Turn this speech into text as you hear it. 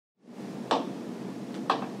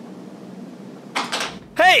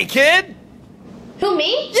Hey, kid! Who,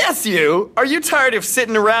 me? Yes, you! Are you tired of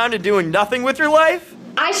sitting around and doing nothing with your life?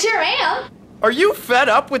 I sure am. Are you fed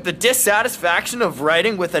up with the dissatisfaction of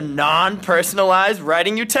writing with a non-personalized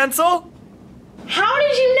writing utensil? How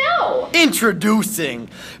did you know? Introducing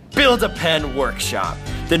Build-A-Pen Workshop,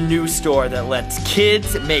 the new store that lets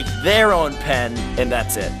kids make their own pen, and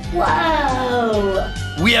that's it. Whoa.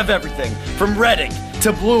 We have everything from red ink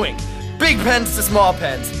to blue ink, big pens to small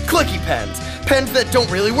pens, clicky pens, pens that don't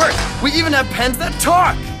really work. We even have pens that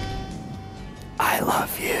talk. I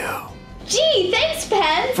love you. Gee, thanks,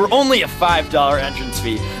 Pen. For only a $5 entrance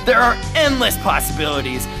fee, there are endless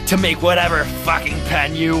possibilities to make whatever fucking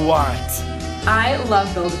pen you want. I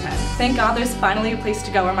love Build-A-Pen. Thank God there's finally a place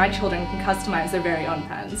to go where my children can customize their very own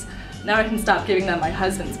pens. Now I can stop giving them my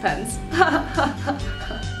husband's pens.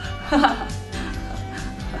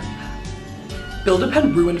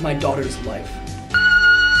 Build-A-Pen ruined my daughter's life.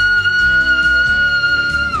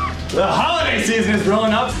 The holiday season is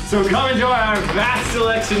rolling up, so come enjoy our vast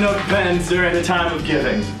selection of pens during the time of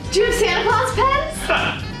giving. Do you have Santa Claus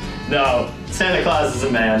pens? No, Santa Claus is a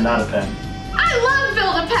man, not a pen. I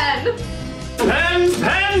love Build-A-Pen. Pens,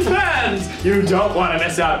 pens, pens! You don't want to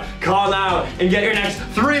miss out. Call now and get your next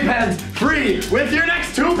 3 pens free with your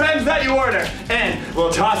next 2 pens that you order. And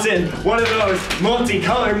we'll toss in one of those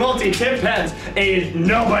multicolored, multi-tip pens. Ain't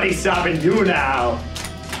nobody stopping you now.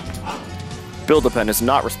 Build-A-Pen is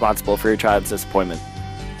not responsible for your child's disappointment.